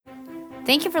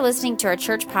Thank you for listening to our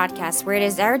church podcast, where it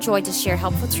is our joy to share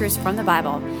helpful truths from the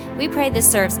Bible. We pray this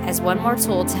serves as one more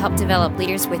tool to help develop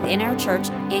leaders within our church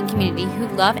and community who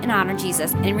love and honor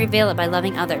Jesus and reveal it by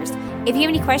loving others. If you have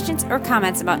any questions or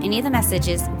comments about any of the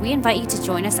messages, we invite you to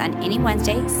join us on any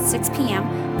Wednesday, 6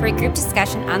 p.m. for a group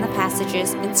discussion on the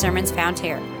passages and sermons found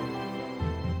here.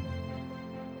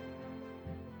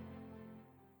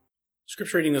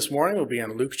 Scripture reading this morning will be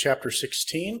on Luke chapter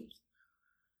 16.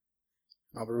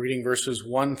 I'll be reading verses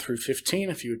 1 through 15,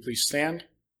 if you would please stand.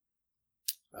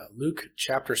 Luke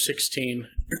chapter 16,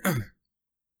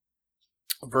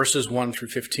 verses 1 through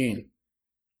 15.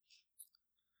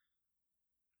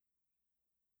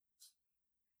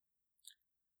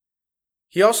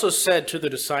 He also said to the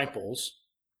disciples,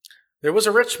 "There was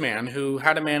a rich man who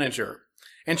had a manager,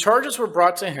 and charges were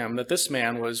brought to him that this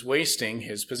man was wasting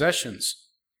his possessions.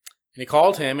 And he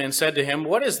called him and said to him,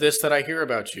 'What is this that I hear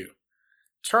about you?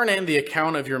 Turn in the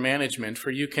account of your management,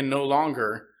 for you can no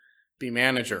longer be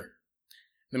manager.'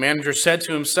 The manager said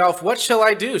to himself, 'What shall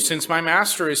I do, since my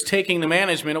master is taking the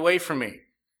management away from me?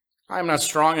 I am not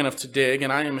strong enough to dig,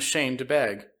 and I am ashamed to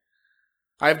beg.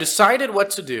 I have decided what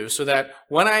to do, so that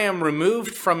when I am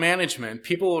removed from management,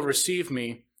 people will receive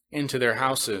me into their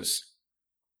houses.'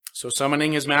 So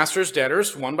summoning his master's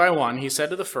debtors one by one, he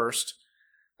said to the first,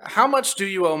 'How much do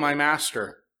you owe my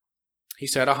master?' He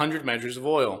said, 100 measures of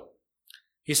oil.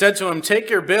 He said to him, 'Take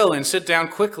your bill and sit down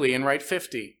quickly and write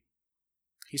 50.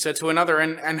 He said to another,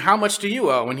 and how much do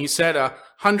you owe? And he said,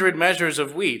 100 measures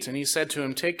of wheat. And he said to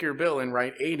him, 'Take your bill and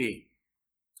write 80.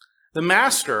 The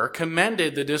master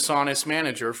commended the dishonest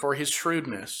manager for his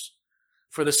shrewdness.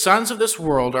 For the sons of this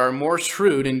world are more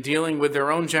shrewd in dealing with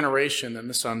their own generation than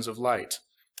the sons of light.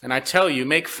 And I tell you,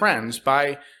 make friends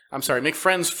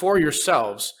for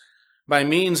yourselves by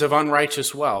means of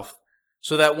unrighteous wealth,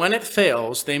 so that when it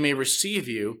fails, they may receive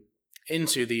you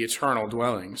into the eternal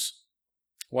dwellings.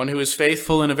 One who is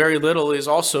faithful in a very little is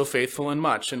also faithful in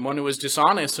much, and one who is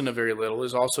dishonest in a very little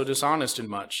is also dishonest in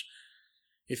much.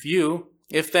 If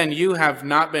then you have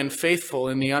not been faithful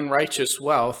in the unrighteous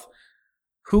wealth,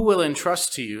 who will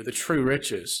entrust to you the true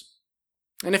riches?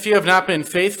 And if you have not been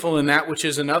faithful in that which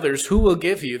is another's, who will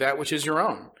give you that which is your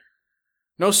own?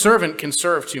 No servant can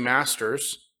serve two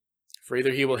masters, for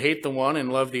either he will hate the one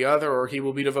and love the other, or he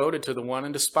will be devoted to the one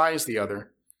and despise the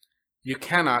other. You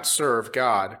cannot serve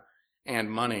God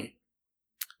and money."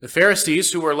 The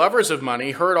Pharisees, who were lovers of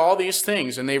money, heard all these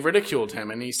things, and they ridiculed him.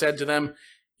 And he said to them,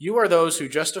 "You are those who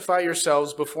justify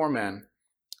yourselves before men,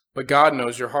 but God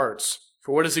knows your hearts.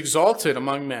 For what is exalted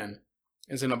among men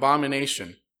is an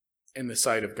abomination in the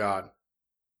sight of God."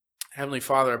 Heavenly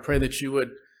Father, I pray that you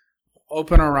would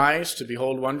open our eyes to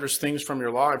behold wondrous things from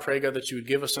your law. I pray, God, that you would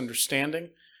give us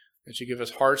understanding, that you give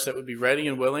us hearts that would be ready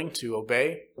and willing to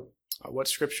obey what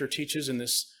Scripture teaches in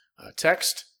this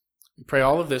text. We pray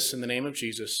all of this in the name of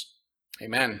Jesus.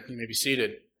 Amen. You may be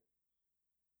seated.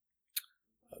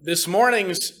 This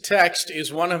morning's text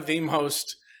is one of the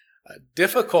most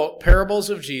difficult parables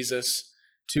of Jesus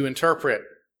to interpret.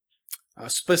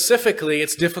 Specifically,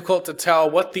 it's difficult to tell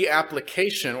what the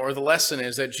application or the lesson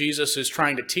is that Jesus is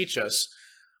trying to teach us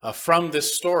from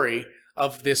this story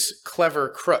of this clever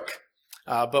crook.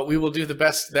 But we will do the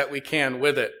best that we can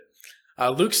with it.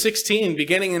 Luke 16,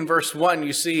 beginning in verse 1,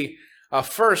 you see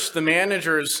first the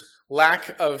manager's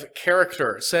lack of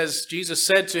character. It says, Jesus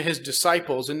said to his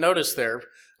disciples, and notice there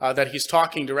that he's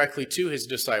talking directly to his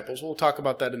disciples. We'll talk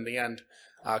about that in the end,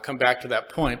 come back to that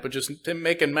point, but just to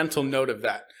make a mental note of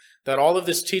that all of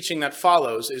this teaching that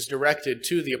follows is directed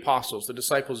to the apostles, the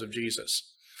disciples of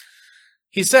Jesus.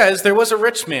 He says, there was a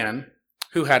rich man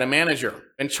who had a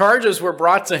manager, and charges were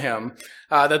brought to him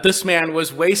that this man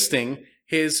was wasting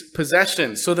his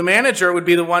possessions. So the manager would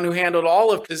be the one who handled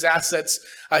all of his assets,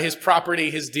 his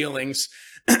property, his dealings,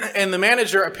 and the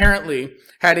manager apparently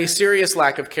had a serious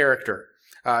lack of character.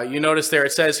 You notice there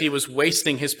it says he was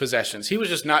wasting his possessions. He was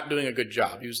just not doing a good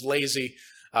job. He was lazy,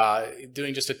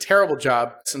 doing just a terrible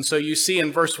job. And so you see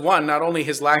in verse 1, not only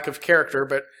his lack of character,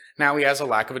 but now he has a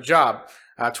lack of a job.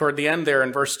 Toward the end there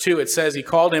in verse 2, it says, he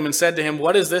called him and said to him,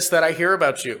 "What is this that I hear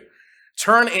about you?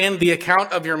 Turn in the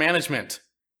account of your management,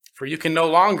 for you can no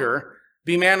longer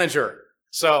be manager."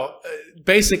 So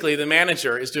basically, the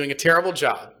manager is doing a terrible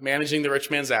job managing the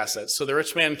rich man's assets. So the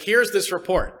rich man hears this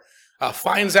report,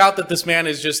 finds out that this man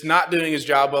is just not doing his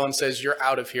job well, and says, "You're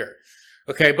out of here."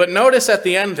 Okay, but notice at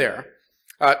the end there,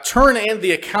 turn in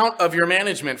the account of your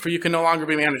management, for you can no longer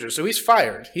be manager. So he's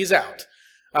fired. He's out.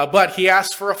 But he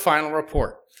asked for a final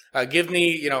report. Give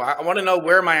me, I want to know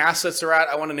where my assets are at.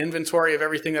 I want an inventory of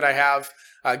everything that I have.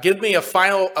 Give me a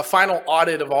final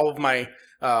audit of all of my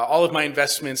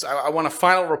investments. I want a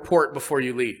final report before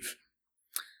you leave.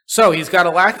 So he's got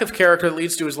a lack of character that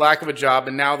leads to his lack of a job,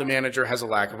 and now the manager has a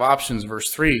lack of options. Verse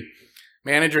 3,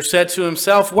 manager said to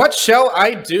himself, "What shall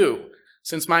I do,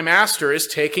 since my master is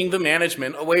taking the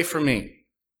management away from me?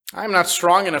 I am not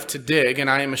strong enough to dig, and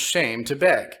I am ashamed to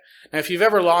beg." Now, if you've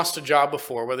ever lost a job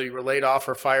before, whether you were laid off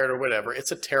or fired or whatever,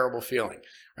 it's a terrible feeling,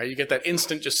 right? You get that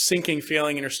instant just sinking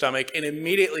feeling in your stomach, and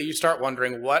immediately you start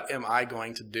wondering, what am I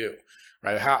going to do?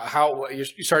 Right? How you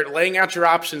start laying out your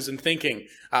options and thinking,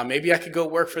 maybe I could go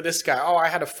work for this guy. Oh, I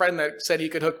had a friend that said he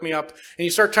could hook me up. And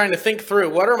you start trying to think through,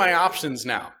 what are my options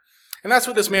now? And that's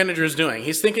what this manager is doing.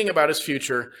 He's thinking about his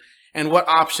future and what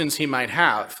options he might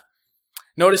have.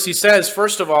 Notice he says,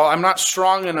 first of all, I'm not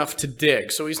strong enough to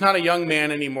dig. So he's not a young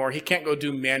man anymore. He can't go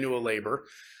do manual labor.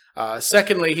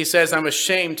 Secondly, he says, I'm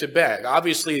ashamed to beg.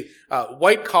 Obviously,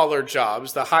 white-collar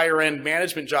jobs, the higher-end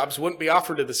management jobs, wouldn't be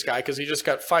offered to this guy because he just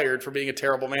got fired for being a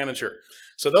terrible manager.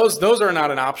 So those are not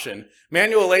an option.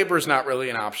 Manual labor is not really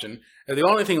an option. And the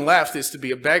only thing left is to be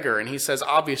a beggar. And he says,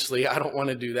 obviously, I don't want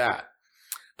to do that.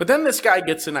 But then this guy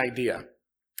gets an idea.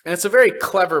 And it's a very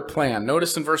clever plan.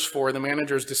 Notice in verse 4, the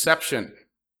manager's deception.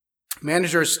 The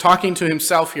manager is talking to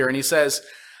himself here, and he says,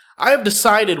 I have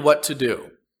decided what to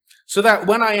do, so that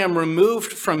when I am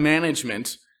removed from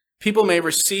management, people may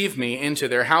receive me into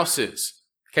their houses.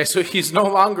 Okay, so he's no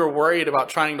longer worried about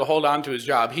trying to hold on to his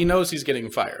job. He knows he's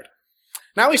getting fired.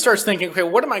 Now he starts thinking, okay,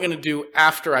 what am I going to do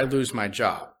after I lose my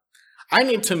job? I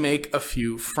need to make a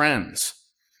few friends.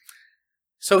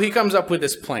 So he comes up with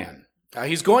this plan.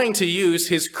 He's going to use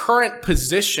his current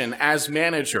position as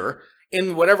manager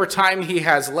in whatever time he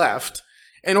has left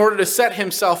in order to set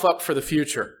himself up for the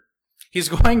future. He's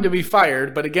going to be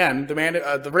fired, but again,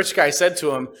 the rich guy said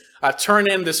to him,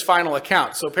 turn in this final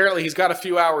account. So apparently he's got a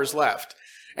few hours left.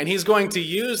 And he's going to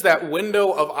use that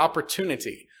window of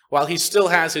opportunity while he still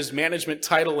has his management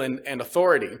title and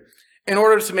authority in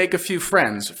order to make a few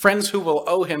friends who will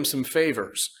owe him some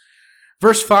favors.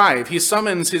 Verse 5, he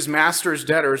summons his master's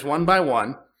debtors one by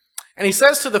one, and he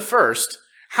says to the first,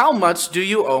 how much do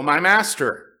you owe my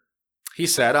master? He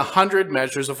said, 100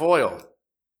 measures of oil.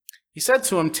 He said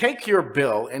to him, take your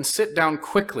bill and sit down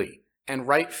quickly and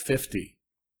write 50.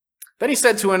 Then he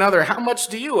said to another, how much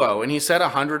do you owe? And he said,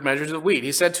 100 measures of wheat.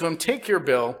 He said to him, take your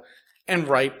bill and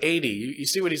write 80. You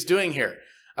see what he's doing here?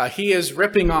 He is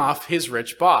ripping off his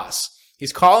rich boss.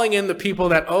 He's calling in the people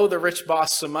that owe the rich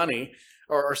boss some money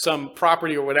or some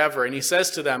property or whatever. And he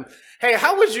says to them, hey,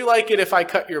 how would you like it if I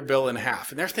cut your bill in half?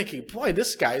 And they're thinking, boy,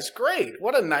 this guy's great.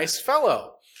 What a nice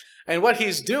fellow. And what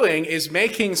he's doing is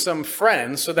making some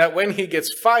friends so that when he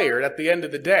gets fired at the end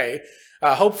of the day,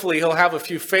 hopefully he'll have a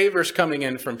few favors coming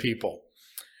in from people.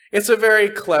 It's a very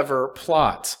clever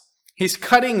plot. He's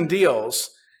cutting deals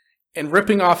and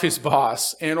ripping off his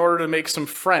boss in order to make some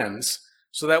friends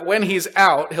so that when he's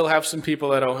out, he'll have some people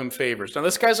that owe him favors. Now,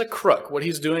 this guy's a crook. What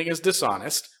he's doing is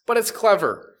dishonest, but it's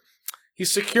clever.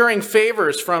 He's securing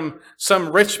favors from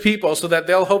some rich people so that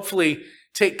they'll hopefully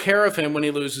take care of him when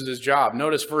he loses his job.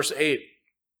 Notice verse 8,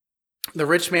 the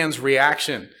rich man's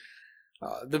reaction.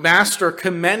 The master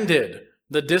commended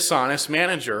the dishonest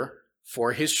manager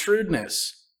for his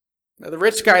shrewdness. Now, the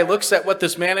rich guy looks at what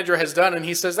this manager has done and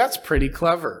he says, that's pretty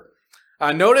clever.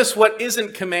 Notice what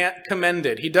isn't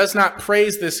commended. He does not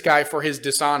praise this guy for his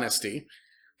dishonesty.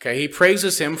 Okay, he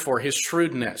praises him for his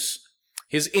shrewdness,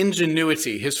 his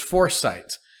ingenuity, his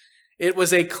foresight. It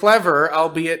was a clever,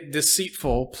 albeit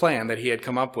deceitful, plan that he had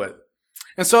come up with.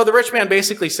 And so the rich man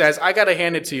basically says, I got to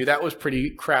hand it to you. That was a pretty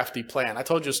crafty plan. I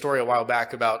told you a story a while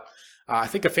back about, I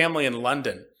think, a family in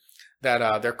London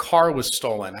that their car was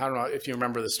stolen. I don't know if you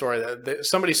remember the story.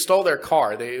 Somebody stole their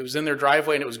car. It was in their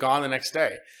driveway and it was gone the next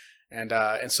day.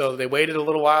 And so they waited a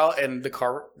little while and the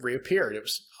car reappeared. It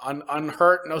was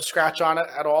unhurt, no scratch on it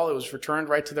at all. It was returned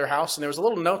right to their house. And there was a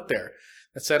little note there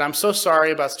that said, I'm so sorry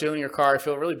about stealing your car. I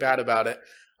feel really bad about it.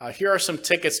 Here are some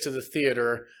tickets to the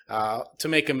theater to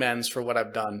make amends for what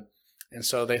I've done. And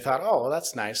so they thought, oh, well,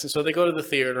 that's nice. And so they go to the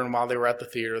theater, and while they were at the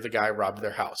theater, the guy robbed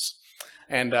their house.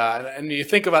 And you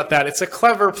think about that, it's a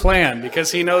clever plan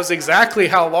because he knows exactly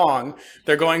how long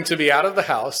they're going to be out of the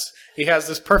house. He has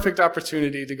this perfect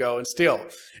opportunity to go and steal.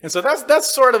 And so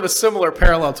that's sort of a similar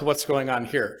parallel to what's going on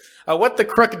here. What the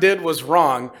crook did was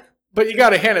wrong, but you got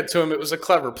to hand it to him. It was a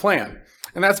clever plan.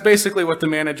 And that's basically what the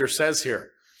manager says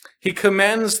here. He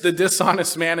commends the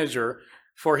dishonest manager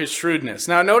for his shrewdness.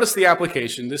 Now notice the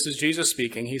application. This is Jesus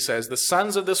speaking. He says, the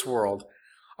sons of this world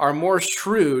are more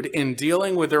shrewd in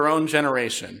dealing with their own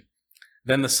generation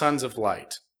than the sons of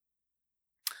light.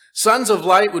 Sons of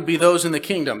light would be those in the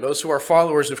kingdom, those who are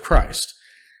followers of Christ.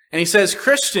 And he says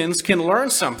Christians can learn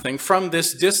something from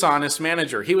this dishonest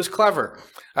manager. He was clever.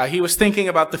 He was thinking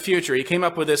about the future. He came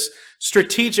up with this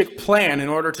strategic plan in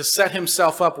order to set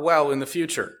himself up well in the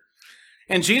future.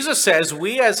 And Jesus says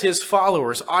we as his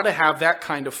followers ought to have that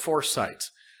kind of foresight.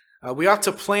 We ought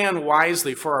to plan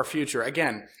wisely for our future.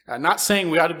 Again, not saying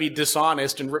we ought to be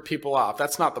dishonest and rip people off.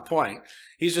 That's not the point.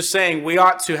 He's just saying we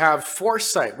ought to have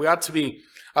foresight. We ought to be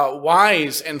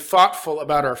wise and thoughtful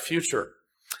about our future.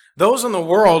 Those in the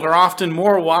world are often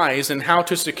more wise in how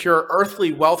to secure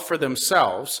earthly wealth for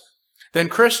themselves than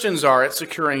Christians are at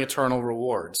securing eternal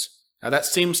rewards. Now that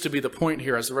seems to be the point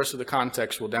here, as the rest of the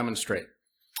context will demonstrate.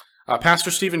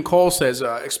 Pastor Stephen Cole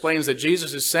explains that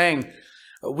Jesus is saying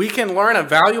we can learn a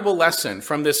valuable lesson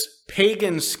from this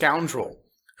pagan scoundrel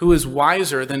who is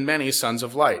wiser than many sons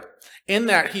of light, in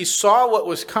that he saw what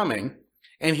was coming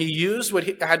and he used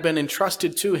what had been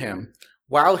entrusted to him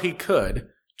while he could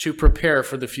to prepare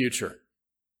for the future.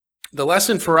 The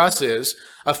lesson for us is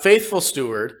a faithful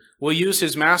steward will use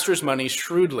his master's money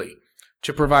shrewdly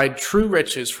to provide true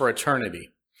riches for eternity.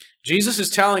 Jesus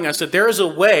is telling us that there is a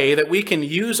way that we can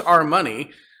use our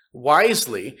money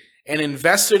wisely and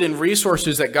invest it in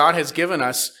resources that God has given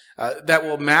us that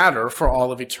will matter for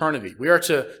all of eternity. We are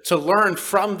to learn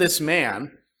from this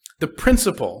man the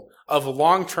principle of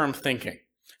long-term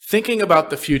thinking about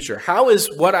the future. How is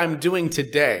what I'm doing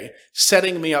today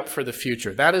setting me up for the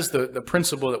future? That is the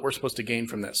principle that we're supposed to gain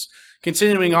from this.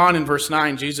 Continuing on in verse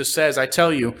 9, Jesus says, I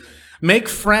tell you, make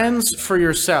friends for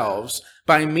yourselves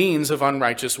by means of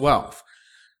unrighteous wealth,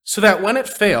 so that when it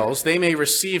fails, they may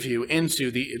receive you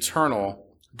into the eternal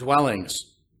dwellings.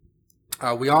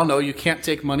 We all know you can't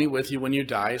take money with you when you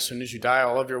die. As soon as you die,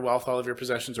 all of your wealth, all of your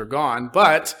possessions are gone.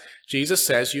 But Jesus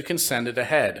says you can send it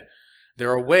ahead. There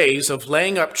are ways of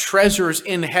laying up treasures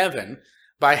in heaven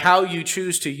by how you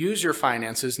choose to use your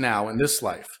finances now in this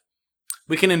life.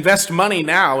 We can invest money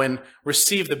now and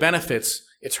receive the benefits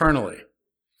eternally.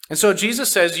 And so Jesus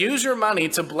says, use your money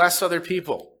to bless other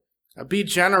people. Be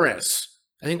generous.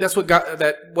 I think that's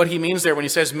what he means there when he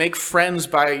says, make friends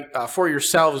for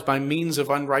yourselves by means of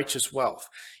unrighteous wealth.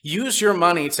 Use your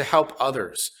money to help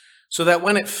others so that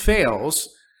when it fails,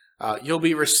 you'll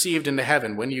be received into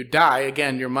heaven. When you die,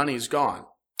 again, your money's gone.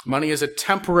 Money is a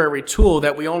temporary tool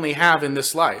that we only have in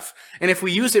this life. And if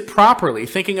we use it properly,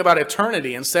 thinking about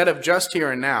eternity instead of just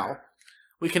here and now,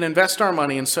 we can invest our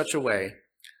money in such a way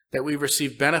that we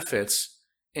receive benefits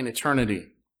in eternity.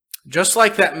 Just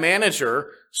like that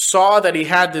manager saw that he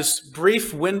had this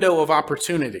brief window of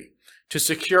opportunity to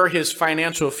secure his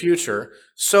financial future,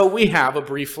 so we have a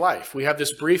brief life. We have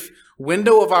this brief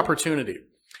window of opportunity.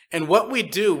 And what we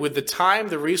do with the time,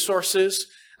 the resources,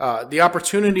 the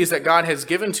opportunities that God has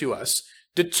given to us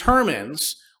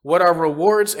determines what our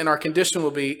rewards and our condition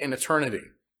will be in eternity.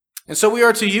 And so we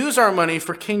are to use our money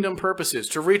for kingdom purposes,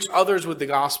 to reach others with the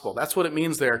gospel. That's what it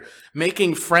means there,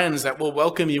 making friends that will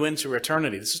welcome you into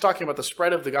eternity. This is talking about the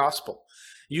spread of the gospel,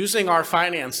 using our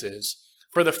finances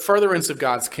for the furtherance of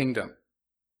God's kingdom.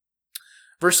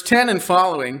 Verse 10 and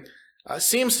following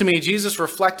seems to me Jesus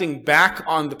reflecting back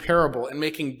on the parable and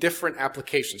making different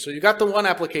applications. So you got the one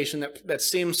application that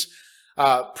seems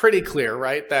pretty clear,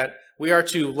 right? That we are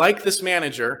to, like this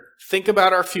manager, think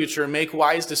about our future, make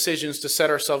wise decisions to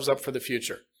set ourselves up for the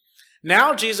future.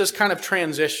 Now Jesus kind of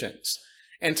transitions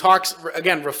and talks,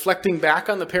 again, reflecting back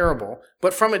on the parable,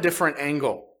 but from a different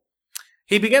angle.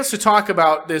 He begins to talk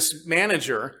about this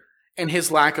manager and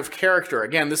his lack of character.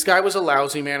 Again, this guy was a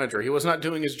lousy manager. He was not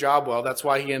doing his job well. That's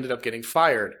why he ended up getting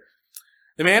fired.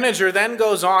 The manager then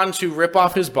goes on to rip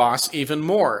off his boss even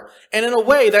more. And in a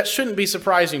way, that shouldn't be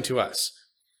surprising to us.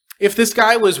 If this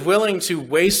guy was willing to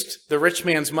waste the rich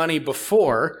man's money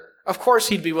before, of course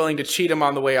he'd be willing to cheat him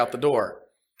on the way out the door.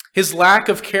 His lack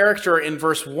of character in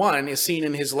verse 1 is seen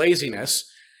in his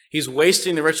laziness. He's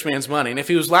wasting the rich man's money. And if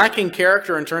he was lacking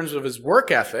character in terms of his work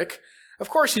ethic, of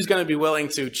course he's going to be willing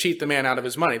to cheat the man out of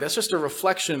his money. That's just a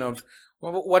reflection of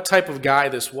what type of guy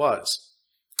this was.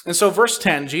 And so verse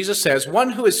 10, Jesus says,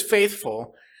 one who is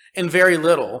faithful in very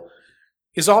little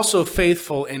is also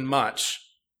faithful in much.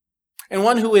 And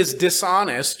one who is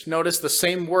dishonest, notice the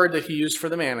same word that he used for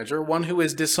the manager, one who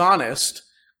is dishonest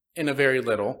in a very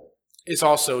little is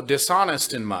also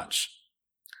dishonest in much.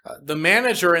 The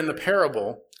manager in the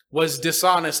parable was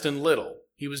dishonest in little.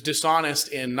 He was dishonest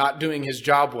in not doing his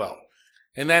job well.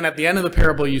 And then at the end of the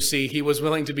parable, you see he was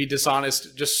willing to be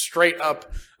dishonest just straight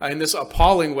up in this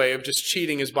appalling way of just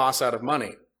cheating his boss out of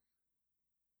money.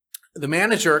 The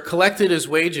manager collected his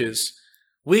wages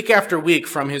week after week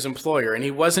from his employer, and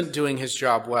he wasn't doing his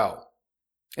job well.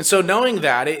 And so knowing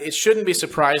that, it shouldn't be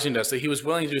surprising to us that he was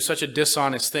willing to do such a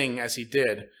dishonest thing as he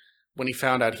did when he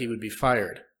found out he would be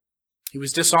fired. He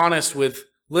was dishonest with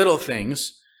little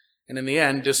things, and in the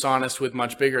end, dishonest with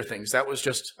much bigger things. That was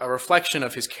just a reflection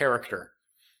of his character.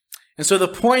 And so the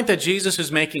point that Jesus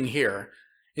is making here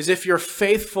is if you're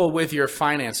faithful with your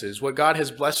finances, what God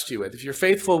has blessed you with, if you're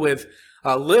faithful with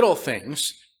little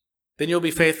things, then you'll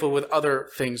be faithful with other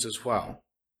things as well.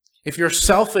 If you're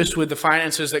selfish with the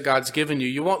finances that God's given you,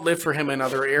 you won't live for him in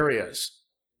other areas.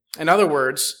 In other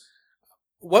words,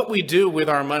 what we do with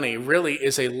our money really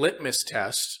is a litmus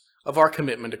test of our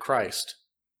commitment to Christ.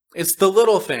 It's the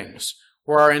little things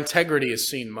where our integrity is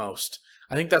seen most.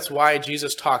 I think that's why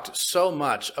Jesus talked so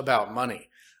much about money.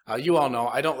 You all know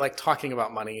I don't like talking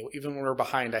about money. Even when we're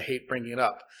behind, I hate bringing it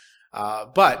up.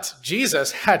 But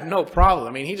Jesus had no problem.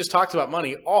 I mean, he just talked about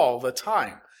money all the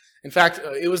time. In fact,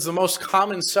 it was the most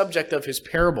common subject of his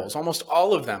parables. Almost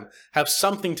all of them have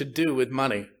something to do with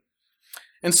money.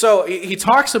 And so he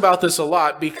talks about this a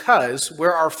lot because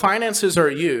where our finances are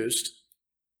used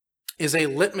is a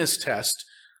litmus test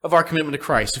of our commitment to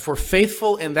Christ. If we're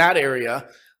faithful in that area,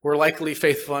 we're likely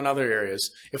faithful in other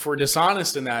areas. If we're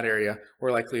dishonest in that area,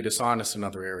 we're likely dishonest in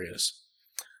other areas.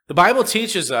 The Bible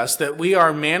teaches us that we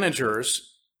are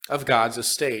managers of God's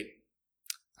estate.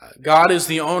 God is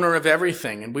the owner of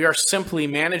everything, and we are simply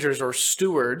managers or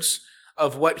stewards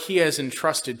of what he has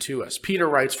entrusted to us. Peter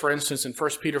writes, for instance, in 1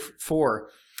 Peter 4,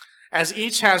 as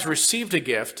each has received a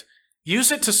gift,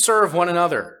 use it to serve one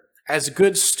another as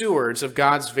good stewards of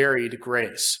God's varied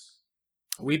grace.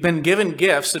 We've been given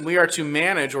gifts, and we are to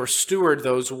manage or steward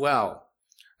those well,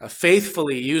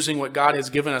 faithfully using what God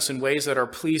has given us in ways that are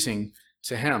pleasing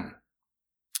to him.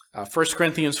 1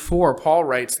 Corinthians 4, Paul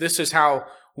writes, this is how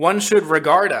one should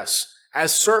regard us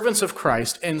as servants of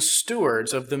Christ and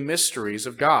stewards of the mysteries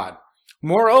of God.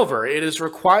 Moreover, it is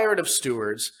required of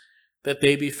stewards that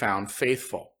they be found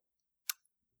faithful.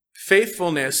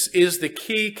 Faithfulness is the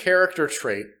key character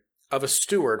trait of a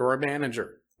steward or a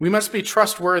manager. We must be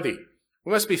trustworthy.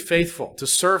 We must be faithful to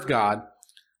serve God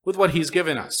with what he's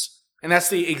given us. And that's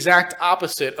the exact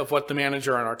opposite of what the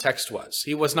manager in our text was.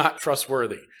 He was not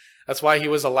trustworthy. That's why he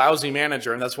was a lousy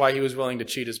manager, and that's why he was willing to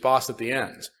cheat his boss at the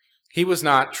end. He was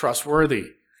not trustworthy.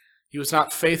 He was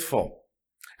not faithful.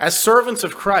 As servants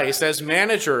of Christ, as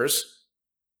managers,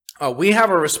 we have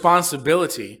a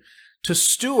responsibility to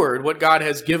steward what God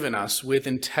has given us with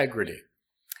integrity.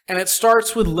 And it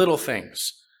starts with little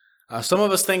things. Some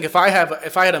of us think if I had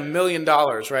 $1 million,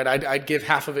 right, I'd give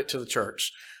half of it to the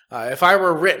church. If I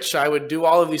were rich, I would do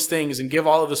all of these things and give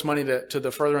all of this money to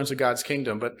the furtherance of God's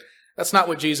kingdom. But that's not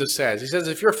what Jesus says. He says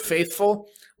if you're faithful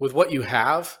with what you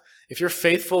have, if you're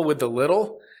faithful with the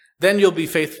little, then you'll be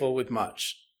faithful with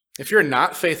much. If you're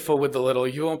not faithful with the little,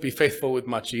 you won't be faithful with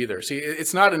much either. See,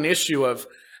 it's not an issue of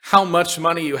how much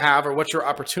money you have or what your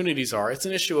opportunities are. It's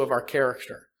an issue of our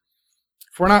character.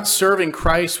 If we're not serving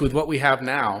Christ with what we have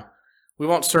now, we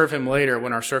won't serve him later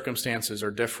when our circumstances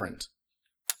are different.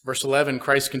 Verse 11,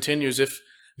 Christ continues, if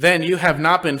then you have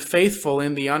not been faithful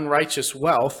in the unrighteous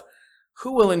wealth,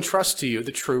 who will entrust to you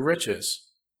the true riches?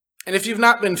 And if you've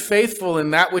not been faithful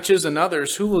in that which is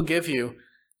another's, who will give you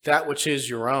that which is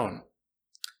your own?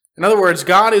 In other words,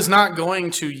 God is not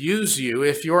going to use you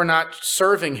if you're not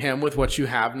serving him with what you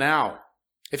have now.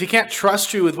 If he can't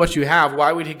trust you with what you have,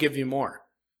 why would he give you more?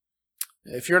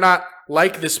 If you're not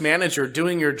like this manager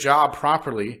doing your job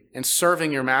properly and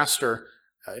serving your master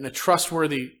in a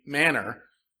trustworthy manner,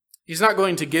 he's not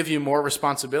going to give you more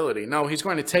responsibility. No, he's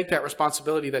going to take that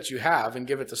responsibility that you have and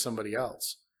give it to somebody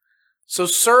else. So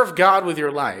serve God with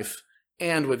your life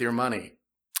and with your money.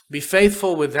 Be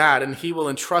faithful with that, and he will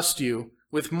entrust you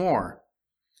with more.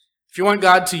 If you want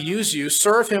God to use you,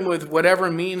 serve him with whatever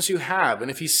means you have.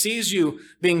 And if he sees you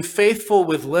being faithful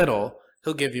with little,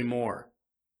 he'll give you more.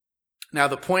 Now,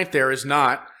 the point there is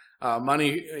not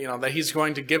money, that he's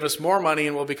going to give us more money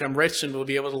and we'll become rich and we'll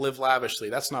be able to live lavishly.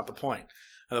 That's not the point.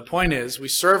 Now, the point is we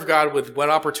serve God with what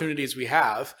opportunities we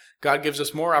have. God gives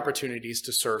us more opportunities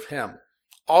to serve him.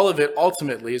 All of it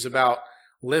ultimately is about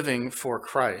living for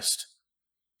Christ.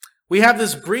 We have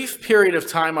this brief period of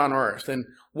time on earth, and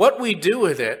what we do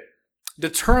with it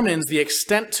determines the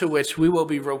extent to which we will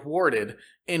be rewarded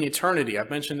in eternity. I've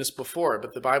mentioned this before,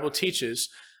 but the Bible teaches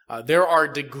there are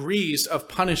degrees of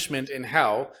punishment in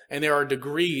hell, and there are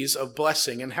degrees of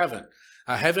blessing in heaven.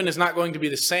 Heaven is not going to be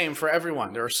the same for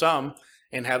everyone. There are some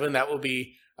in heaven that will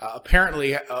be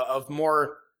apparently of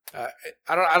more,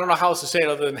 I don't know how else to say it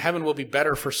other than heaven will be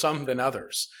better for some than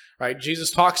others, right?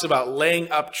 Jesus talks about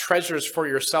laying up treasures for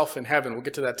yourself in heaven. We'll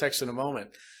get to that text in a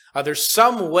moment. There's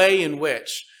some way in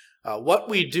which what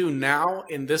we do now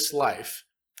in this life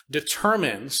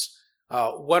determines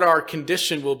what our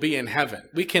condition will be in heaven.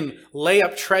 We can lay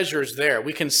up treasures there.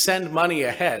 We can send money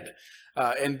ahead.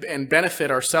 and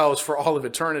benefit ourselves for all of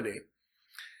eternity.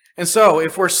 And so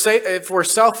if we're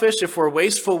selfish, if we're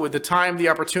wasteful with the time, the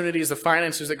opportunities, the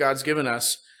finances that God's given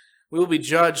us, we will be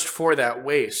judged for that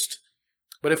waste.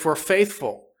 But if we're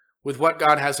faithful with what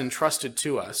God has entrusted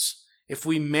to us, if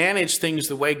we manage things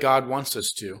the way God wants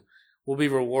us to, we'll be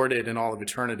rewarded in all of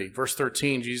eternity. Verse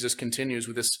 13, Jesus continues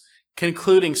with this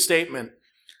concluding statement.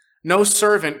 No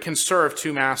servant can serve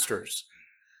two masters.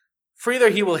 For either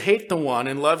he will hate the one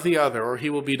and love the other, or he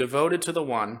will be devoted to the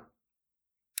one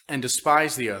and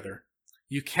despise the other.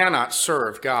 You cannot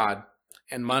serve God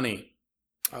and money.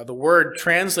 The word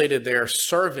translated there,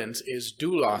 servant, is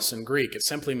doulos in Greek. It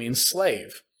simply means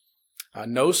slave.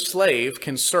 No slave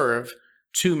can serve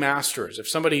two masters. If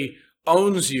somebody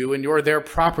owns you and you're their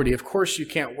property, of course you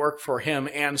can't work for him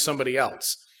and somebody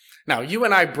else. Now, you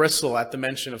and I bristle at the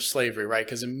mention of slavery, right?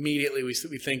 Because immediately we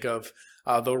think of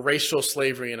the racial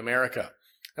slavery in America.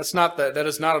 That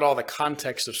is not at all the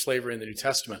context of slavery in the New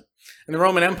Testament. In the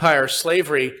Roman Empire,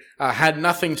 slavery had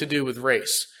nothing to do with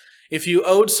race. If you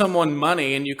owed someone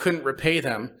money and you couldn't repay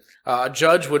them, a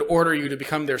judge would order you to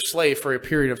become their slave for a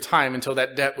period of time until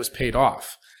that debt was paid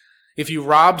off. If you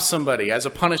robbed somebody as a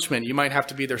punishment, you might have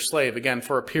to be their slave, again,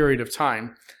 for a period of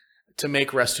time to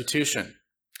make restitution.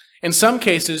 In some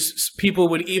cases, people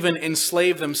would even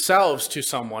enslave themselves to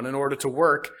someone in order to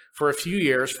work for a few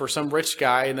years for some rich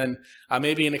guy, and then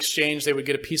maybe in exchange they would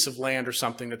get a piece of land or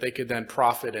something that they could then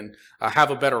profit and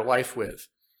have a better life with.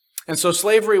 And so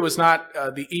slavery was not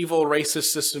the evil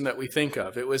racist system that we think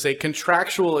of. It was a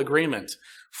contractual agreement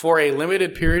for a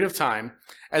limited period of time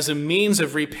as a means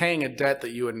of repaying a debt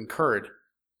that you had incurred.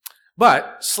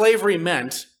 But slavery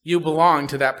meant you belonged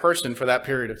to that person for that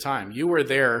period of time. You were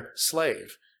their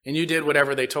slave, and you did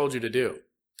whatever they told you to do.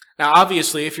 Now,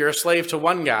 obviously, if you're a slave to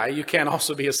one guy, you can't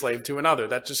also be a slave to another.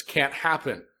 That just can't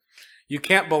happen. You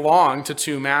can't belong to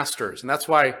two masters. And that's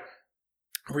why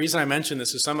the reason I mention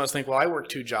this is some of us think, well, I work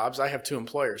two jobs. I have two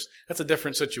employers. That's a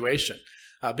different situation.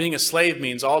 Being a slave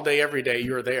means all day, every day,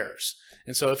 you're theirs.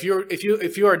 And so if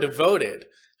you are devoted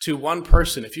to one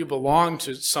person, if you belong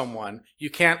to someone,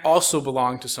 you can't also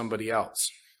belong to somebody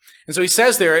else. And so he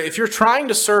says there, if you're trying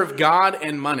to serve God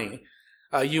and money,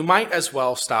 you might as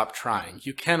well stop trying.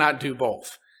 You cannot do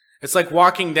both. It's like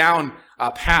walking down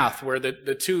a path where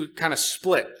the two kind of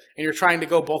split and you're trying to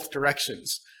go both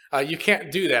directions. You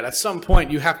can't do that. At some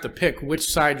point, you have to pick which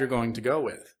side you're going to go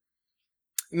with.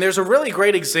 And there's a really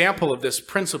great example of this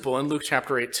principle in Luke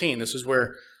chapter 18. This is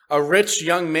where a rich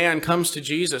young man comes to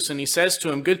Jesus and he says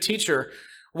to him, "Good teacher,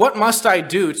 what must I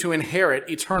do to inherit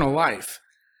eternal life?"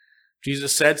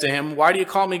 Jesus said to him, "Why do you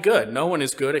call me good? No one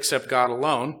is good except God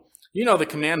alone. You know the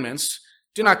commandments.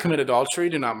 Do not commit adultery,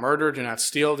 do not murder, do not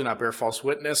steal, do not bear false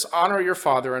witness, honor your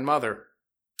father and mother."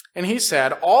 And he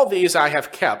said, "All these I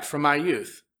have kept from my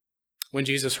youth." When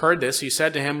Jesus heard this, he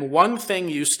said to him, "One thing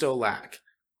you still lack.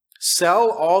 Sell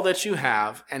all that you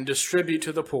have and distribute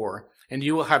to the poor, and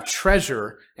you will have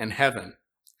treasure in heaven.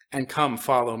 And come,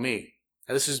 follow me."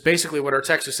 Now, this is basically what our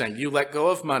text is saying. You let go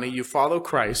of money, you follow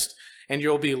Christ, and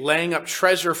you'll be laying up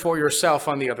treasure for yourself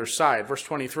on the other side. Verse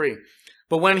 23.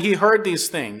 But when he heard these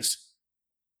things,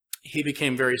 he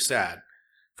became very sad,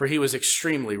 for he was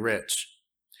extremely rich.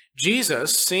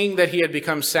 Jesus, seeing that he had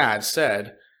become sad,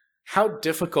 said, "How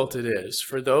difficult it is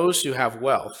for those who have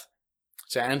wealth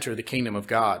to enter the kingdom of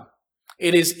God.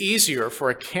 It is easier for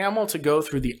a camel to go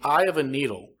through the eye of a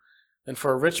needle than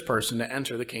for a rich person to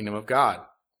enter the kingdom of God."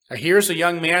 Now, here's a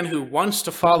young man who wants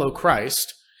to follow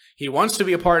Christ. He wants to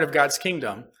be a part of God's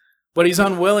kingdom, but he's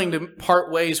unwilling to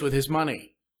part ways with his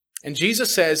money. And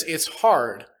Jesus says it's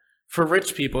hard for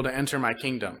rich people to enter my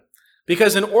kingdom.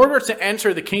 Because in order to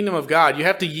enter the kingdom of God, you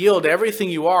have to yield everything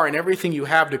you are and everything you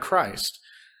have to Christ.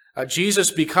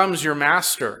 Jesus becomes your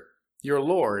master, your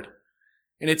Lord.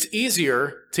 And it's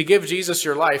easier to give Jesus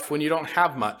your life when you don't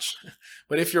have much.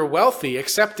 But if you're wealthy,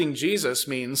 accepting Jesus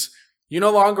means you no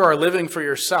longer are living for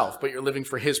yourself, but you're living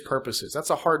for his purposes.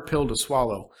 That's a hard pill to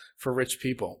swallow for rich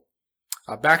people.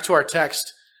 Back to our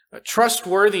text,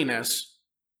 trustworthiness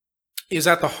is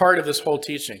at the heart of this whole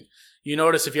teaching. You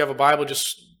notice if you have a Bible,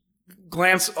 just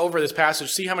glance over this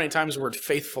passage, see how many times the word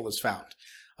faithful is found.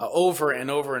 Over and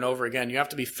over and over again. You have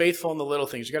to be faithful in the little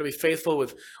things. You got to be faithful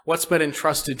with what's been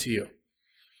entrusted to you.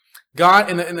 God,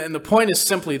 and the point is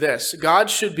simply this: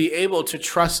 God should be able to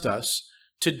trust us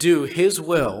to do his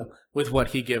will with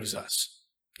what he gives us.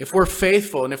 If we're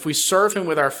faithful and if we serve him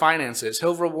with our finances,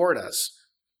 he'll reward us.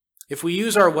 If we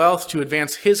use our wealth to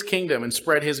advance his kingdom and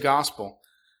spread his gospel,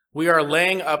 we are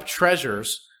laying up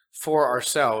treasures for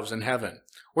ourselves in heaven.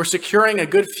 We're securing a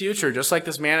good future, just like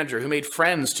this manager who made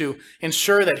friends to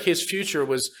ensure that his future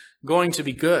was going to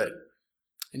be good.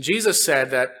 And Jesus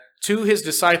said that to his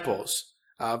disciples,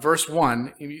 verse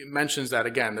 1, he mentions that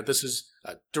again, that this is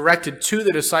directed to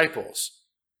the disciples.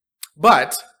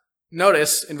 But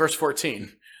notice in verse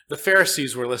 14, the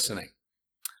Pharisees were listening.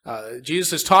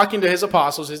 Jesus is talking to his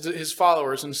apostles, his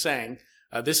followers, and saying,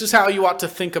 this is how you ought to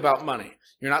think about money.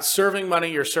 You're not serving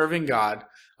money, you're serving God.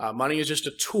 Money is just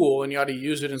a tool, and you ought to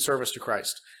use it in service to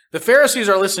Christ. The Pharisees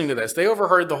are listening to this. They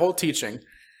overheard the whole teaching,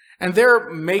 and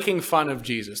they're making fun of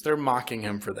Jesus. They're mocking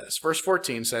him for this. Verse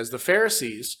 14 says, the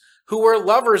Pharisees, who were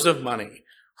lovers of money,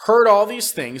 heard all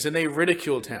these things, and they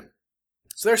ridiculed him.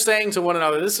 So they're saying to one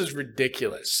another, this is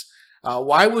ridiculous.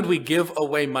 Why would we give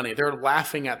away money? They're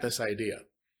laughing at this idea.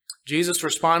 Jesus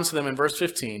responds to them in verse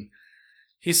 15.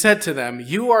 He said to them,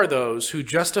 you are those who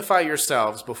justify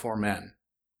yourselves before men,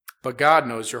 but God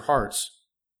knows your hearts.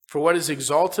 For what is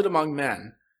exalted among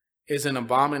men is an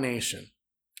abomination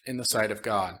in the sight of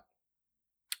God.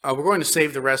 We're going to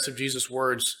save the rest of Jesus'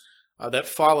 words that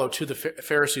follow to the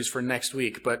Pharisees for next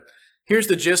week, but here's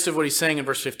the gist of what he's saying in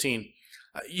verse 15.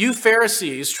 You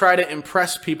Pharisees try to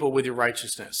impress people with your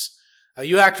righteousness.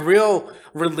 You act real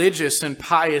religious and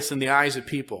pious in the eyes of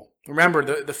people. Remember,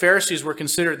 the Pharisees were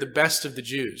considered the best of the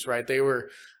Jews, right? They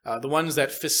were the ones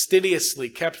that fastidiously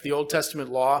kept the Old Testament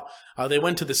law. They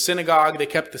went to the synagogue. They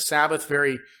kept the Sabbath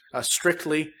very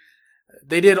strictly.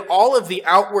 They did all of the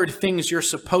outward things you're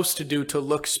supposed to do to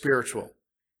look spiritual.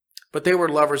 But they were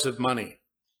lovers of money.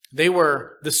 They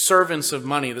were the servants of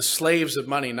money, the slaves of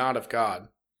money, not of God.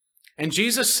 And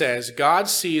Jesus says God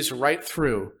sees right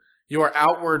through your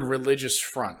outward religious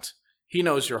front. He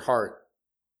knows your heart.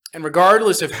 And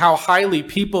regardless of how highly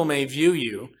people may view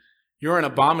you, you're an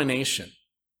abomination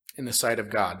in the sight of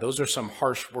God. Those are some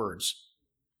harsh words.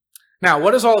 Now,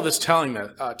 what is all of this telling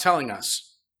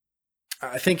us?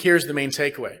 I think here's the main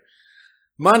takeaway.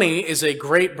 Money is a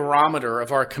great barometer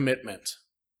of our commitment.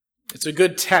 It's a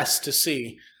good test to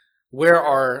see where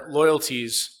our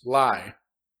loyalties lie.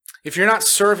 If you're not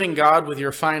serving God with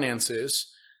your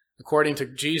finances, according to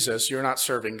Jesus, you're not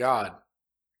serving God.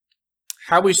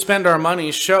 How we spend our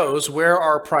money shows where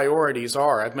our priorities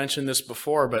are. I've mentioned this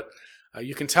before, but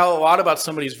you can tell a lot about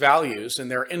somebody's values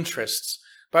and their interests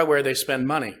by where they spend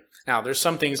money. Now, there's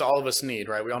some things all of us need,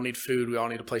 right? We all need food. We all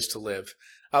need a place to live.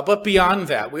 But beyond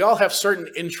that, we all have certain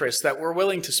interests that we're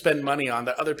willing to spend money on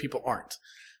that other people aren't.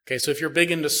 Okay, so if you're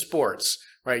big into sports,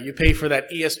 right, you pay for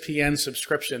that ESPN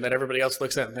subscription that everybody else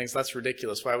looks at and thinks, that's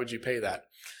ridiculous. Why would you pay that?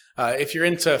 If you're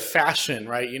into fashion,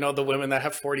 right, you know the women that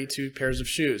have 42 pairs of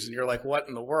shoes, and you're like, what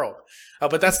in the world?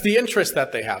 But that's the interest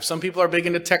that they have. Some people are big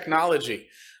into technology.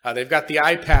 They've got the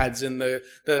iPads and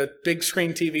the big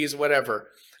screen TVs, whatever.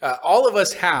 All of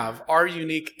us have our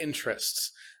unique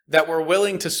interests that we're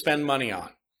willing to spend money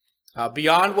on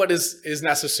beyond what is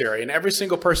necessary. And every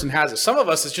single person has it. Some of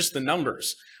us, it's just the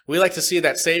numbers. We like to see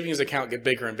that savings account get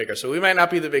bigger and bigger. So we might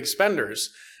not be the big spenders,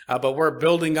 but we're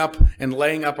building up and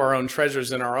laying up our own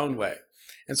treasures in our own way.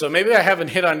 And so maybe I haven't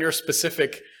hit on your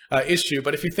specific issue,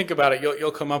 but if you think about it,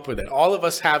 you'll come up with it. All of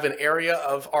us have an area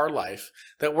of our life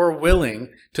that we're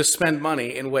willing to spend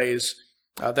money in ways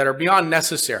that are beyond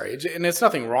necessary. And it's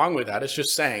nothing wrong with that. It's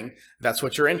just saying that's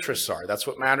what your interests are. That's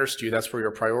what matters to you. That's where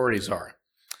your priorities are.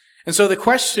 And so the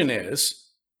question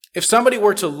is, if somebody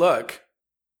were to look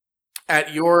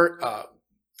at your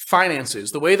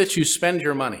finances, the way that you spend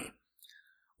your money,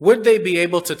 would they be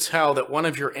able to tell that one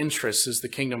of your interests is the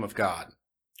kingdom of God?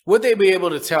 Would they be able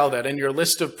to tell that in your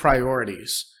list of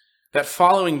priorities, that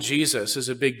following Jesus is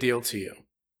a big deal to you?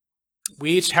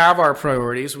 We each have our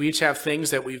priorities. We each have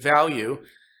things that we value,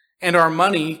 and our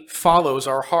money follows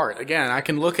our heart. Again, I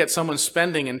can look at someone's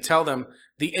spending and tell them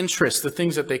the interests, the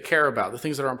things that they care about, the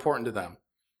things that are important to them.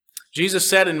 Jesus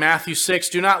said in Matthew 6,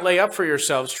 "Do not lay up for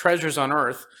yourselves treasures on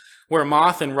earth, where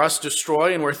moth and rust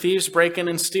destroy and where thieves break in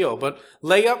and steal, but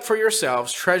lay up for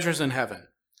yourselves treasures in heaven,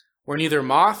 where neither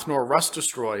moth nor rust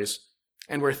destroys,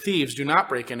 and where thieves do not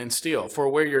break in and steal. For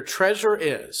where your treasure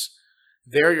is,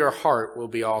 there your heart will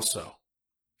be also."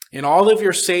 In all of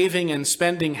your saving and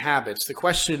spending habits, the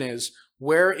question is,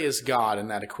 where is God in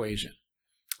that equation?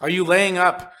 Are you laying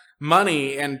up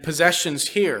money and possessions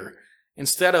here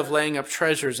instead of laying up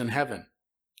treasures in heaven?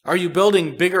 Are you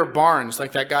building bigger barns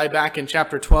like that guy back in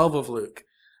chapter 12 of Luke?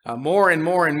 More and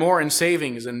more and more in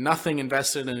savings and nothing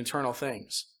invested in eternal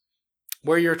things.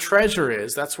 Where your treasure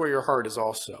is, that's where your heart is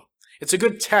also. It's a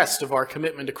good test of our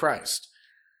commitment to Christ.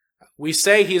 We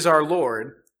say he's our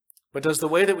Lord, but does the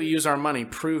way that we use our money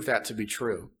prove that to be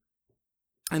true?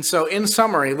 And so in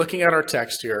summary, looking at our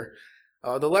text here,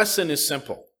 the lesson is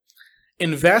simple.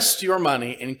 Invest your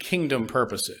money in kingdom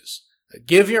purposes.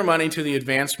 Give your money to the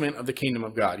advancement of the kingdom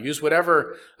of God. Use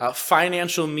whatever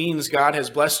financial means God has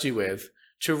blessed you with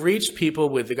to reach people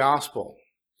with the gospel.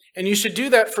 And you should do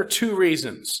that for two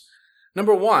reasons.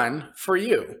 Number one, for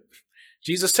you.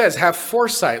 Jesus says, have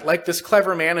foresight like this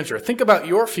clever manager. Think about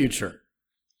your future.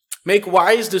 Make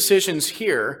wise decisions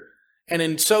here, and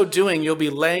in so doing, you'll be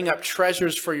laying up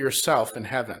treasures for yourself in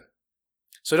heaven.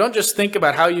 So don't just think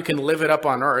about how you can live it up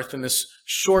on earth in this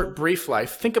short, brief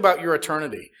life. Think about your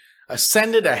eternity.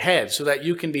 Ascend it ahead so that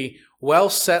you can be well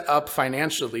set up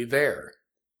financially there.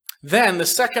 Then the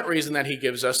second reason that he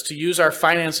gives us to use our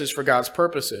finances for God's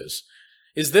purposes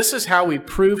is this is how we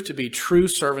prove to be true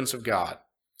servants of God,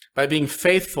 by being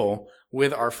faithful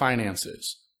with our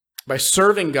finances, by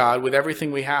serving God with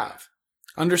everything we have,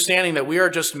 understanding that we are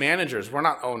just managers. We're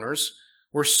not owners.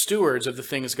 We're stewards of the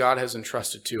things God has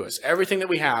entrusted to us. Everything that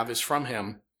we have is from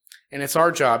him, and it's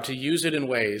our job to use it in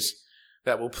ways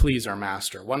that will please our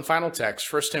master. One final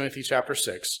text, 1 Timothy chapter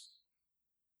 6.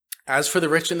 As for the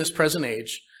rich in this present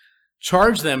age,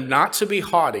 charge them not to be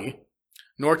haughty,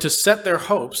 nor to set their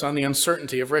hopes on the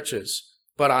uncertainty of riches,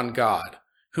 but on God,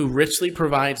 who richly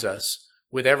provides us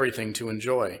with everything to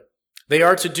enjoy. They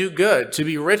are to do good, to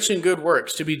be rich in good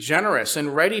works, to be generous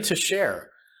and ready to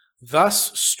share,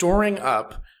 thus storing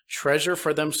up treasure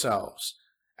for themselves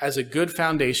as a good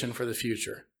foundation for the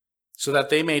future, so that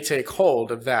they may take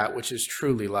hold of that which is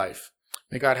truly life.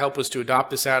 May God help us to adopt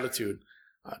this attitude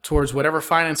towards whatever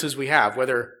finances we have,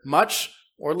 whether much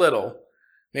or little.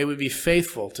 May we be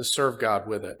faithful to serve God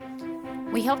with it.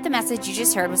 We hope the message you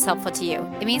just heard was helpful to you.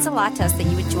 It means a lot to us that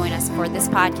you would join us for this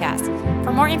podcast.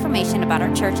 For more information about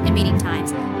our church and meeting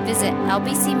times, visit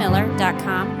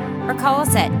lbcmiller.com or call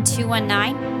us at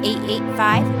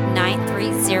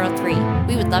 219-885-9303.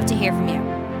 We would love to hear from you.